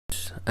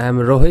I am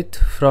Rohit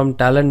from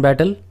Talent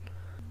Battle.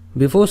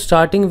 Before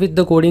starting with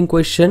the coding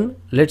question,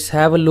 let's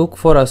have a look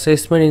for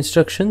assessment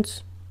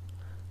instructions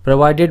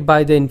provided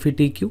by the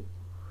InfyTQ.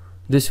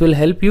 This will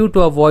help you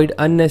to avoid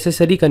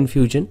unnecessary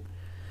confusion.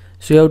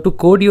 So you have to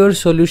code your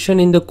solution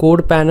in the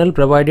code panel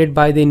provided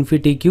by the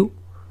InfyTQ.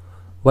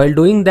 While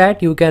doing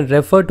that, you can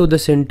refer to the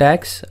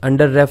syntax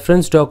under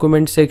reference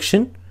document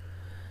section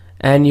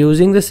and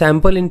using the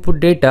sample input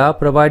data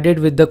provided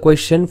with the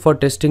question for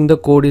testing the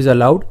code is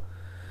allowed.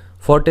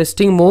 For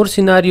testing more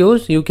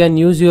scenarios, you can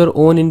use your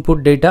own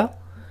input data.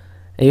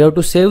 You have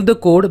to save the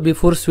code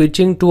before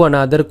switching to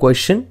another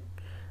question.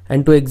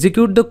 And to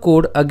execute the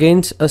code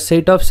against a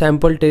set of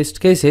sample test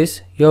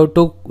cases, you have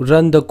to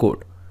run the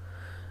code.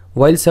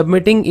 While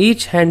submitting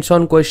each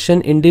hands-on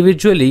question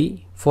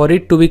individually for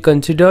it to be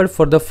considered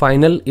for the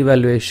final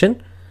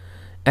evaluation,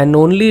 and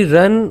only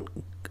run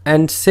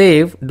and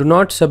save, do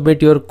not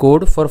submit your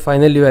code for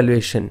final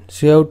evaluation.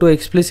 So you have to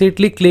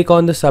explicitly click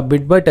on the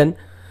submit button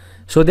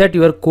so that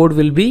your code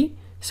will be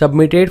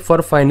submitted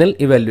for final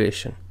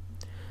evaluation.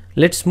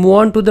 Let's move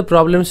on to the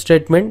problem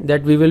statement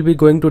that we will be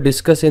going to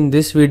discuss in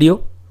this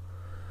video.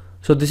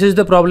 So this is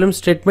the problem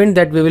statement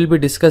that we will be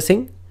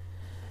discussing.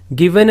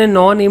 Given a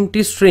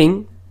non-empty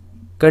string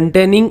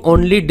containing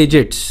only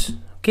digits.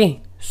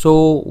 Okay,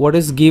 so what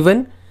is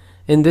given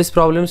in this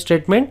problem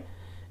statement?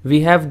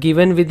 We have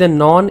given with a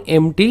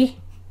non-empty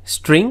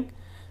string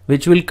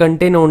which will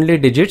contain only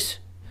digits.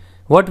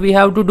 What we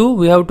have to do?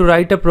 We have to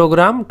write a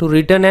program to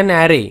return an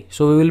array.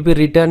 So we will be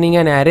returning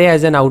an array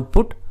as an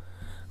output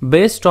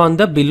based on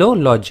the below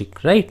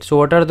logic, right? So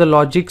what are the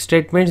logic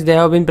statements they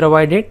have been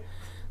provided?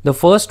 The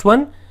first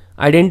one,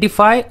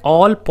 identify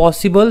all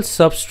possible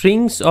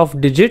substrings of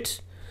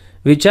digits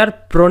which are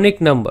pronic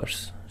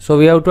numbers. So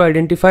we have to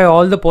identify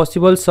all the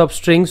possible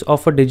substrings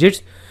of a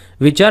digits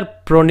which are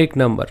pronic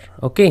number.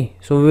 Okay,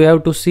 so we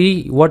have to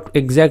see what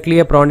exactly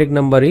a pronic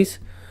number is.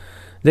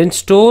 Then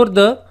store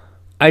the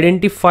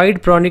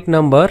identified pronic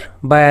number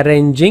by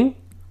arranging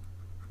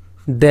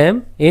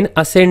them in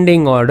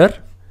ascending order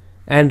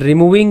and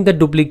removing the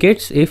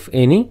duplicates if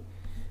any.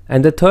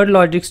 And the third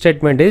logic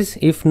statement is,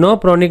 if no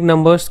pronic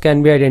numbers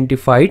can be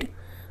identified,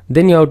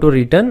 then you have to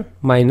return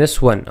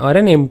 -1 or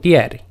an empty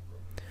array.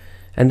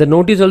 And the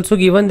note is also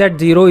given that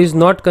 0 is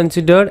not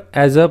considered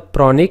as a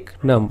pronic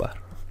number.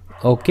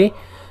 Okay,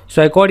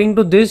 so according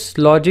to this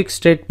logic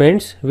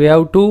statements, we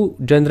have to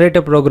generate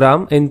a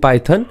program in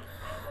Python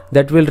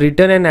that will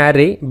return an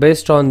array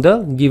based on the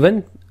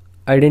given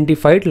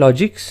identified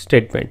logic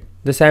statement.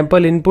 The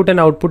sample input and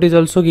output is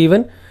also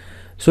given.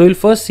 So we'll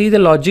first see the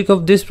logic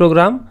of this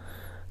program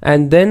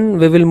and then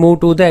we will move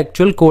to the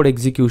actual code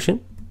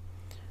execution.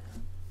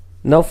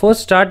 Now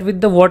first start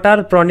with the what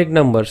are pronic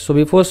numbers. So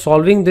before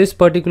solving this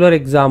particular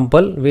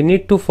example, we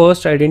need to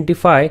first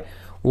identify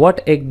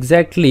what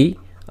exactly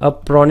a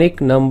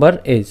pronic number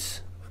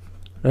is,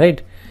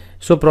 right?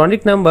 So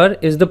pronic number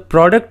is the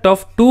product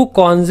of two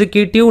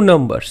consecutive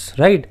numbers,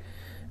 right?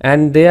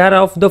 And they are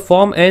of the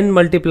form n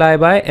multiplied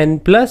by n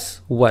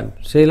plus 1.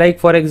 Say like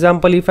for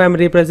example, if I am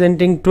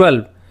representing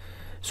 12,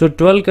 so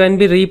 12 can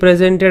be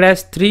represented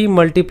as 3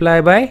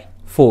 multiplied by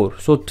 4.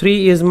 So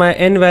 3 is my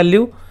n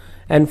value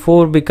and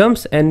 4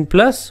 becomes n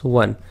plus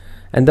 1.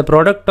 And the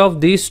product of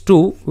these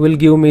two will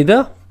give me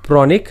the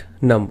pronic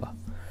number,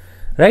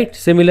 right?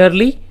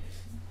 Similarly,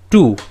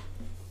 2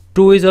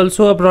 is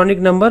also a pronic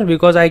number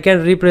because I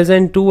can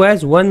represent 2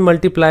 as 1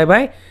 multiplied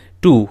by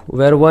 2,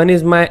 where 1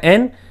 is my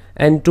n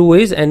and 2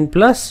 is n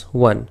plus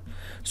 1.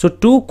 So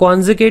two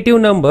consecutive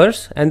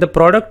numbers and the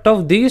product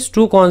of these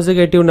two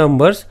consecutive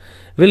numbers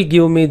will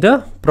give me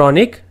the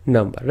pronic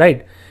number,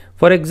 right?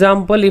 For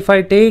example, if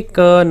I take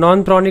a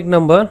non-pronic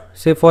number,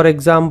 say for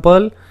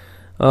example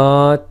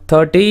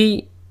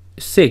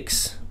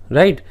 36,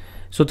 right?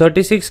 So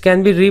 36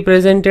 can be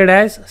represented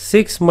as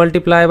 6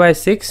 multiplied by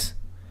 6,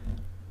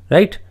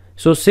 right?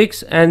 So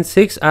 6 and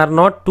 6 are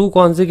not two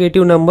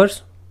consecutive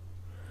numbers,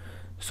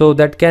 so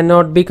that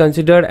cannot be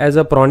considered as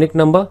a pronic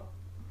number.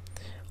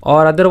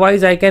 Or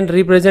otherwise I can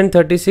represent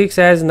 36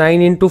 as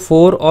 9 into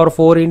 4 or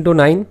 4 into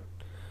 9.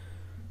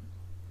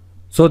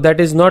 So that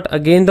is not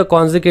again the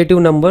consecutive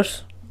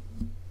numbers.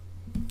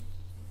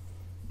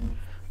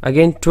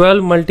 Again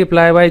 12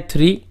 multiplied by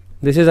 3,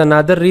 this is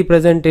another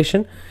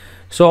representation.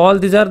 So all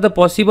these are the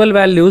possible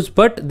values,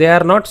 but they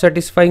are not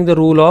satisfying the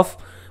rule of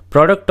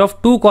product of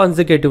two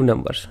consecutive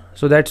numbers.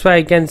 So that's why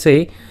I can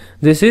say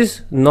this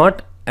is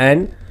not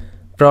an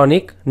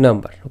pronic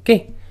number.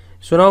 Okay,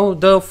 so now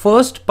the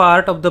first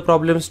part of the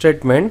problem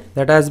statement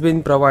that has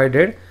been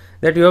provided,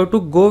 that you have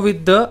to go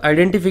with the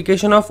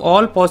identification of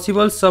all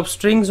possible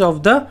substrings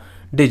of the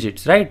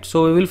digits, right?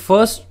 So we will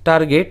first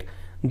target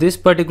this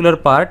particular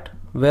part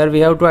where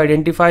we have to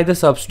identify the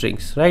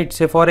substrings, right?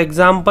 Say for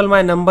example,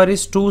 my number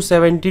is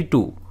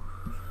 272.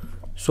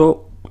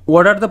 So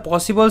what are the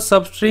possible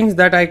substrings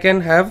that I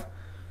can have?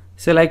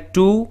 Say like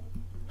 2,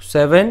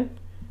 7,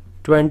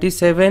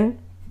 27,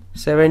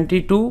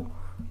 72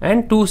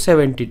 and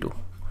 272.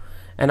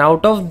 And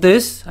out of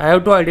this I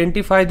have to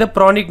identify the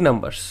pronic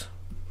numbers,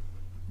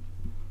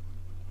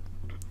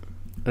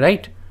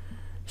 right?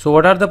 So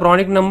what are the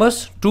pronic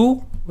numbers?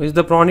 2 is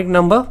the pronic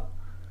number.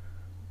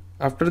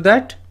 After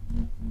that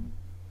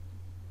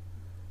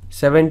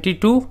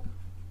 72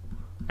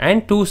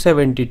 and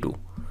 272.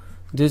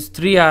 These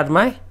three are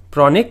my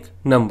pronic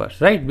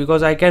numbers, right?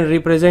 Because I can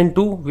represent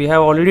 2. We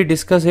have already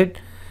discussed it,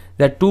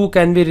 that 2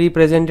 can be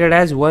represented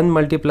as 1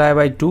 multiplied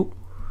by 2.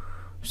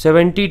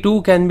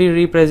 72 can be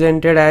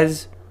represented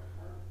as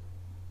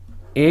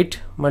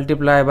 8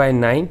 multiplied by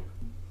 9.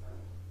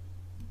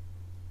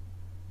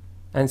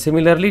 And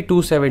similarly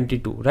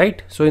 272,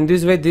 right? So in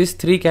this way these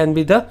three can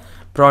be the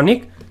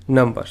pronic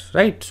numbers,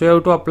 right? So you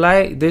have to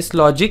apply this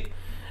logic.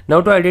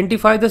 Now to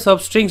identify the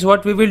substrings,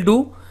 what we will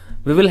do,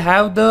 we will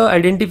have the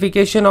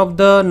identification of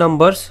the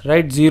numbers,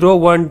 right? 0,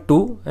 1,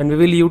 2, and we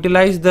will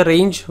utilize the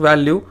range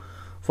value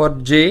for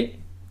j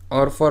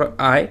or for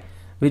I,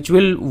 which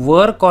will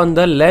work on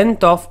the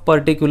length of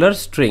particular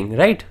string,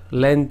 right?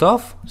 Length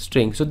of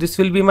string. So this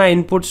will be my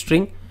input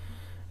string.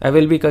 I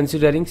will be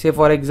considering, say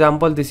for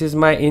example, this is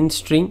my int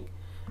string,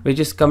 which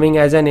is coming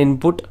as an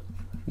input.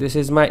 This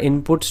is my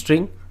input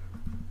string,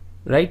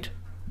 right?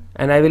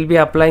 And I will be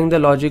applying the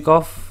logic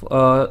of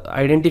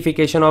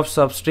identification of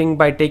substring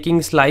by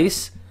taking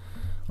slice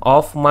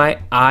of my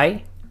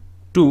I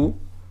to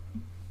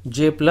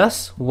j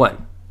plus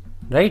 1,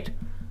 right,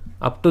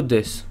 up to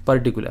this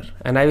particular,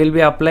 and I will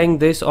be applying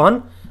this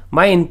on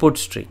my input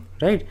string,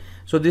 right?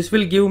 So this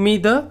will give me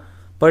the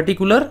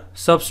particular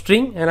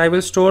substring, and I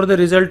will store the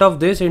result of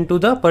this into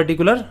the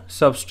particular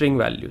substring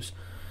values.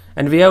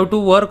 And we have to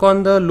work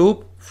on the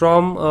loop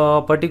from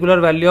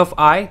particular value of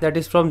I, that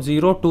is from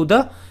 0 to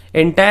the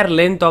entire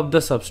length of the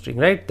substring,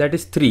 right? That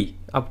is 3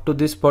 up to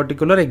this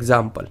particular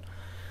example.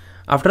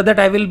 After that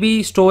I will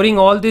be storing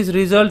all these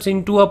results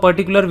into a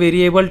particular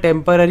variable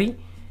temporary,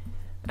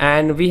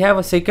 and we have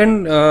a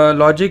second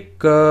logic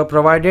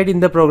provided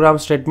in the program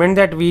statement,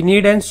 that we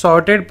need a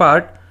sorted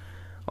part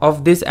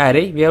of this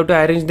array. We have to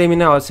arrange them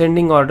in an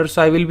ascending order.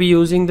 So I will be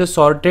using the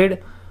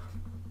sorted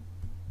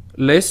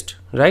list,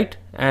 right?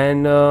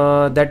 And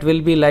that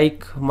will be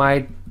like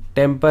my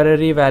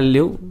temporary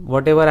value,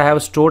 whatever I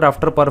have stored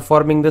after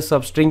performing the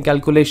substring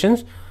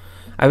calculations.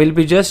 I will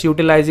be just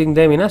utilizing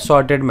them in a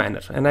sorted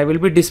manner, and I will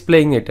be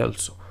displaying it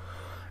also.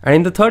 And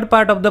in the third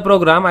part of the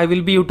program, I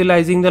will be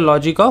utilizing the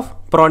logic of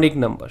pronic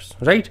numbers,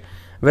 right,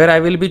 where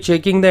I will be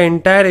checking the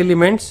entire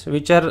elements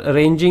which are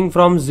ranging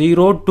from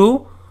 0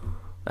 to,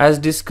 as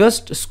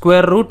discussed,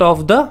 square root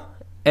of the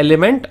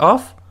element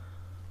of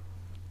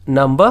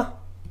number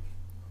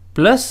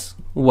plus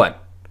 1,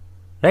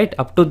 right,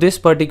 up to this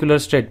particular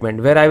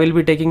statement, where I will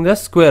be taking the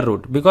square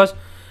root, because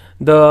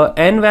the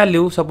n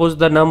value, suppose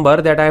the number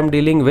that I am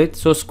dealing with,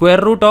 so square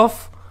root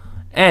of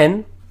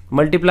n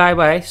multiplied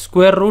by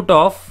square root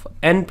of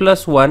n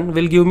plus 1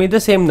 will give me the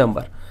same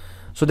number.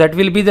 So that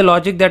will be the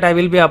logic that I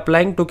will be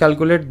applying to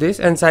calculate this,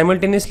 and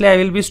simultaneously I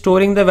will be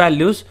storing the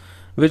values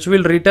which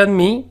will return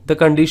me the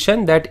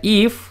condition that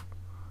if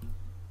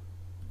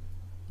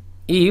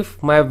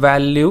my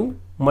value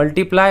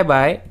multiply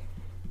by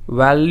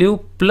value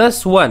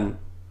plus 1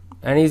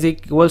 and is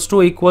equals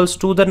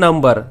to the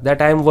number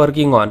that I am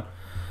working on,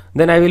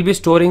 then I will be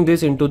storing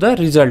this into the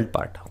result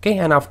part, okay?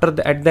 And after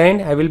at the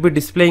end I will be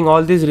displaying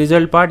all these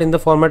result part in the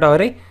format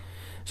array,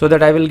 so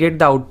that I will get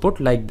the output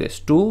like this,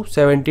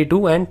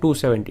 272 and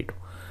 272.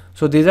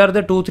 So these are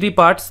the 2-3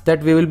 parts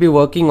that we will be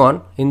working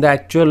on in the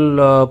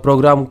actual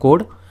program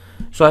code.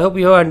 So I hope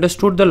you have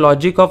understood the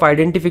logic of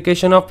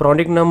identification of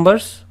pronic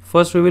numbers.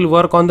 First we will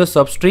work on the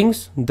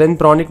substrings, then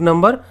pronic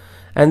number,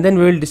 and then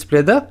we will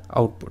display the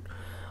output.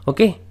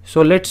 Okay,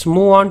 so let's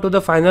move on to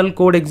the final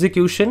code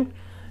execution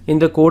in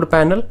the code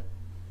panel.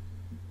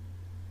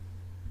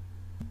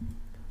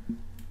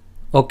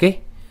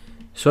 Okay,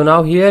 so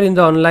now here in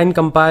the online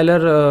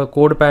compiler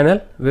code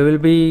panel, we will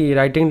be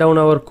writing down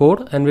our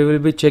code, and we will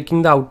be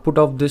checking the output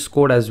of this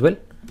code as well.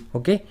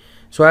 Okay,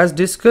 so as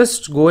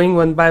discussed, going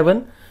one by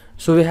one.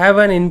 So we have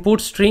an input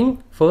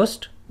string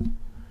first.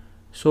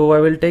 So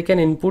I will take an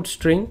input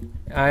string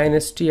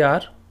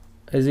instr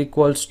is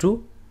equals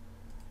to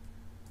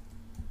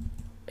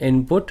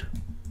input.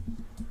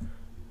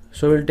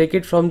 So we'll take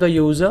it from the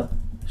user.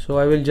 So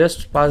I will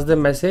just pass the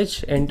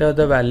message, enter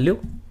the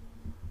value.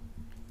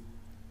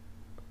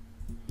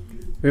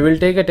 We will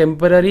take a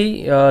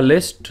temporary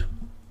list,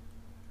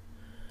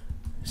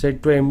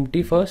 set to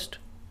empty first,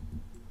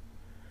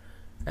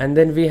 and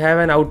then we have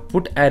an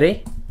output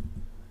array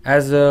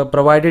as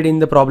provided in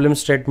the problem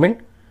statement.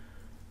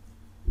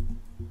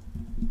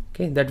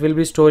 Okay, that will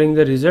be storing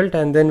the result,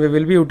 and then we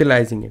will be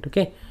utilizing it.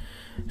 Okay,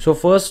 so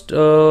first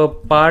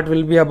part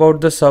will be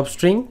about the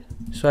substring.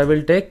 So I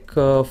will take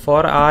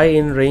for I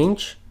in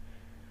range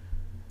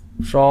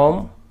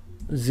from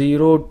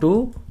 0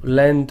 to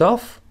length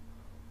of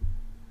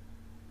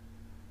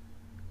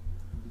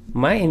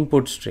my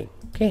input string.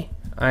 Okay,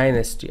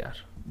 instr.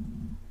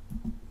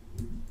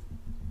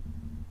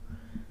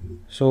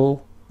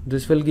 So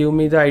this will give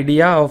me the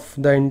idea of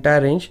the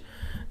entire range.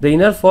 The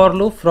inner for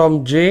loop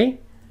from j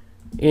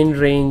in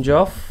range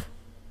of,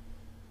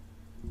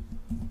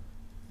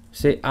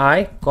 say,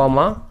 I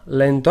comma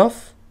length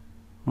of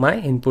my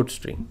input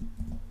string.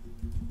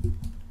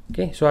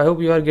 Okay, so I hope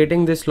you are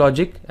getting this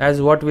logic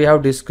as what we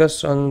have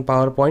discussed on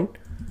PowerPoint.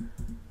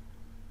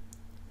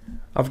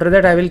 After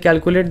that, I will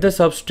calculate the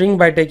substring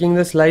by taking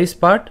the slice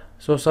part.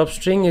 So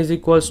substring is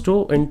equals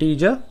to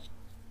integer,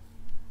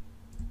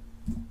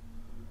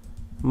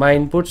 my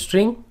input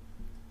string,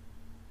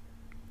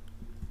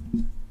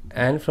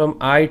 and from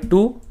I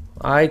to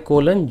I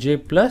colon j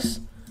plus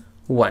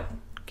 1.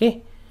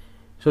 Okay,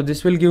 so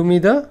this will give me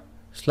the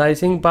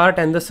slicing part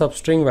and the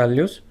substring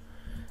values,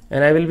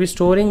 and I will be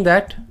storing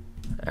that,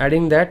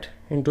 adding that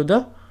into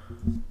the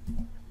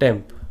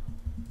temp.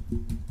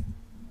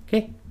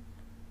 Okay,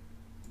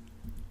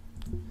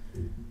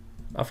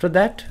 after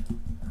that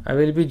I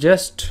will be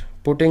just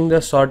putting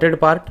the sorted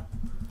part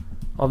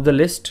of the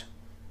list.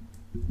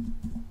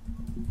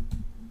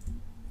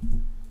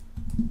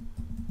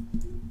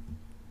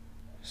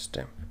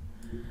 Temp.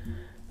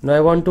 Now I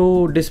want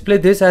to display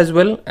this as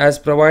well as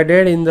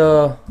provided in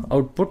the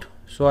output,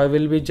 so I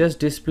will be just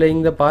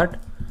displaying the part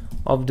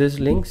of this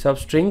link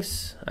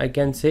substrings, I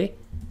can say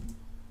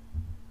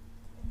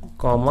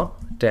comma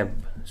temp.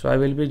 So I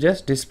will be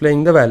just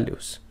displaying the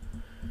values.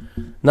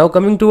 Now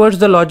coming towards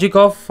the logic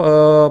of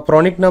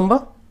pronic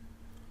number.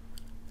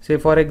 Say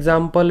for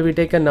example we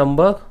take a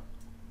number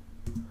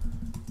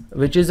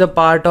which is a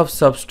part of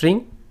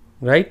substring,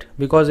 right?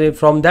 Because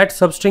from that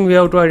substring we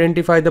have to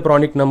identify the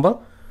pronic number.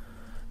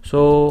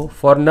 So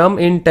for num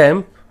in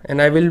temp, and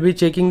I will be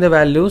checking the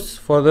values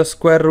for the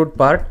square root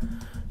part.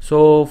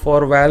 So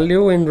for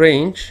value in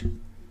range,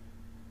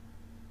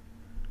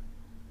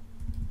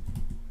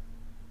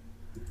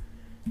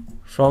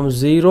 from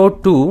 0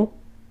 to,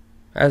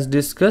 as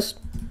discussed,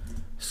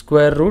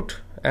 square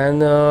root,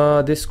 and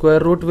this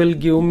square root will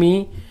give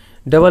me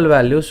double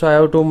value, so I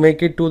have to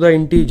make it to the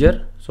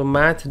integer. So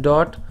math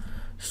dot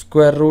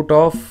square root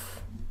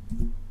of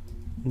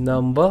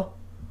number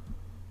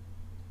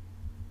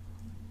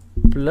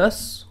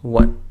plus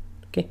 1.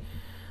 Okay,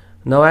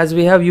 now as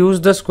we have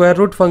used the square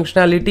root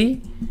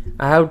functionality,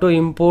 I have to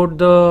import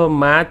the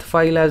math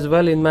file as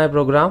well in my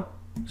program.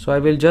 So I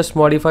will just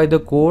modify the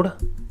code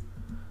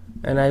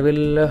and I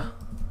will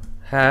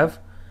have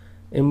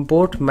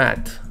import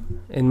math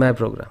in my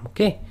program.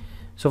 Okay,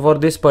 so for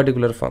this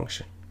particular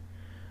function.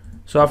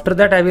 So after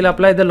that I will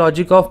apply the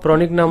logic of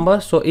pronic number.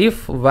 So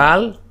if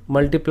val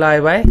multiply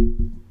by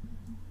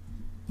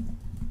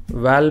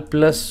val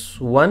plus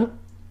 1,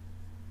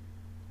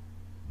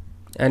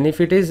 and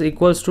if it is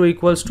equals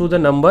to the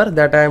number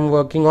that I am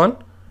working on,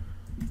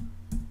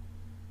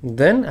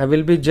 then I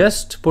will be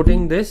just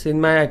putting this in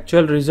my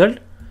actual result.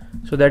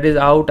 So that is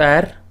out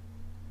array,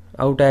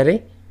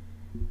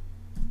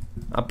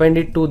 append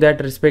it to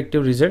that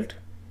respective result.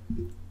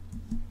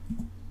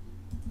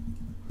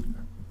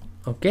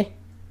 Okay,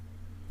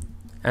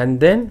 and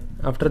then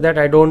after that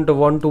I don't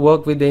want to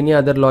work with any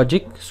other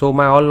logic, so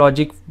my all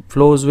logic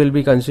flows will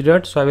be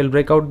considered. So I will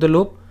break out the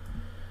loop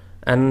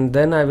and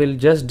then I will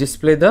just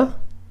display the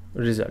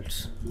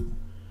results.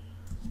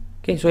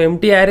 Okay, so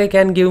empty array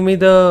can give me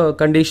the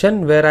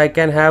condition where I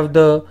can have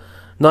the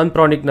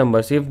non-pronic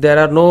numbers. If there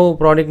are no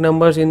pronic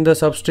numbers in the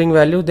substring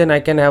value, then I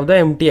can have the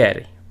empty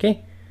array.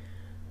 Okay,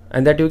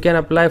 and that you can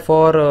apply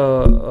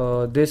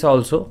for this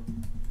also,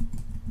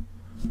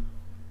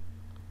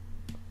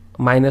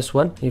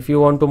 -1. If you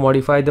want to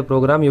modify the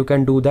program, you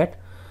can do that.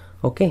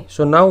 Okay,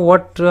 so now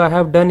what I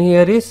have done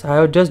here is I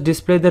have just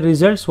displayed the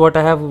results what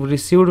I have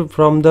received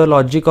from the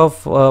logic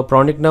of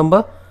pronic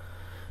number.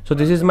 So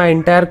this is my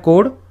entire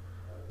code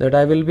that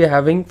I will be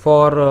having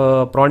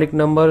for pronic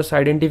numbers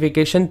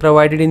identification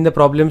provided in the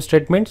problem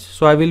statements.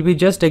 So I will be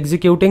just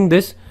executing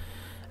this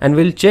and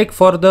we'll check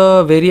for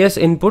the various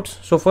inputs.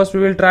 So first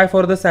we will try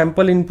for the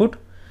sample input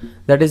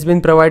that has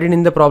been provided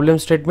in the problem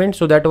statement.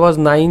 So that was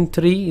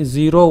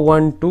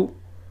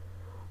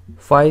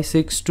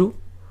 93012,562.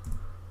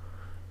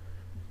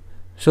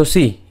 So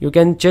see, you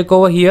can check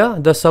over here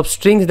the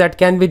substrings that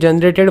can be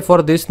generated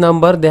for this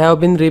number, they have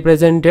been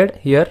represented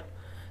here,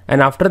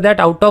 and after that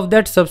out of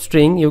that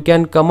substring you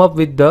can come up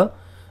with the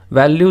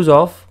values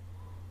of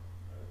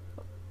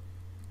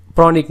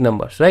pronic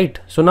numbers, right?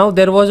 So now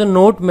there was a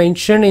note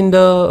mentioned in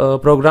the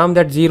program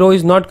that 0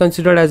 is not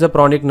considered as a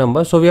pronic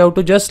number, so we have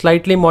to just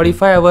slightly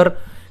modify our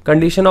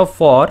condition of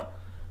for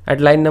at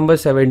line number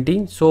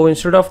 17. So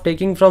instead of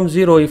taking from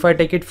 0, if I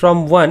take it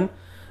from 1,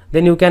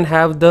 then you can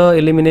have the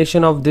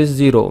elimination of this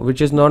 0 which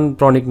is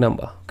non-pronic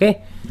number.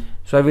 Okay,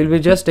 so I will be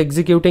just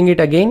executing it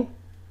again.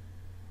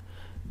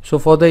 So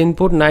for the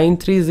input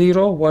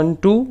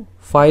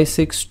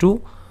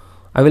 93012,562,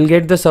 I will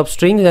get the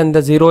substrings and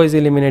the 0 is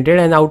eliminated,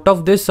 and out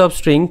of this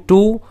substring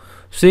 2,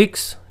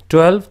 6,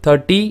 12,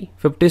 30,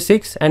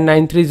 56 and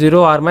 930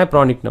 are my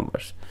pronic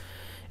numbers,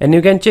 and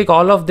you can check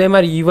all of them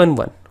are even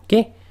one.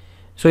 Okay,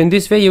 so in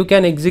this way you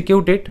can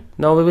execute it.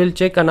 Now we will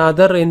check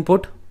another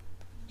input.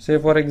 Say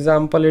for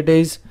example it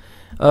is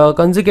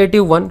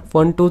consecutive 1,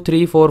 2,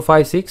 3, 4,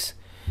 5, 6.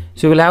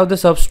 So you will have the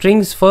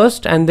substrings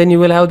first and then you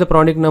will have the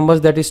pronic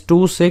numbers, that is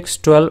 2, 6,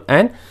 12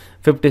 and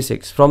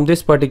 56 from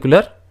this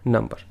particular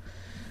number.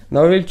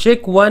 Now we will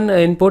check one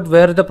input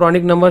where the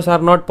pronic numbers are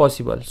not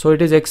possible. So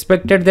it is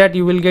expected that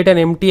you will get an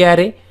empty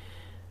array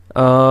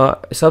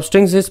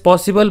substrings is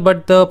possible,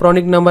 but the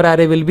pronic number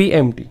array will be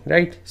empty,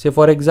 right? Say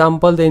for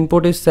example, the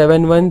input is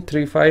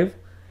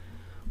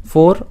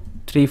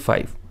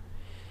 7135435.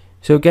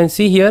 So you can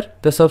see here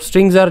the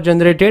substrings are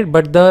generated,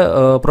 but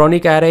the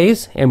pronic array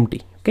is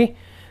empty. Okay,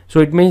 so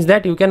it means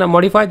that you can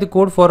modify the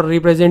code for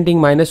representing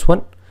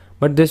 -1,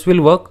 but this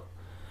will work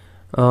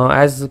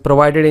as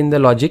provided in the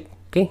logic.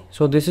 Okay,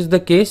 so this is the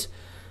case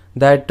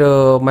that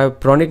my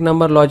pronic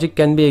number logic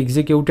can be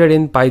executed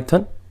in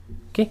Python.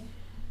 Okay,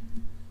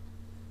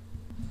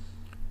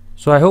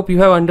 so I hope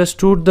you have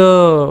understood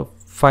the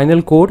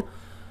final code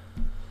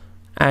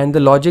and the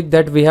logic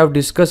that we have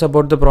discussed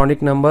about the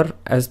pronic number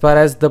as far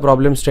as the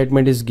problem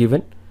statement is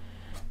given.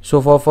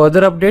 So for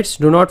further updates,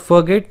 do not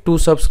forget to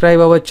subscribe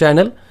our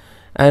channel,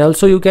 and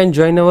also you can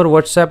join our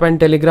WhatsApp and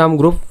Telegram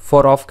group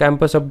for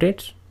off-campus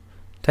updates.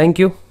 Thank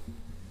you.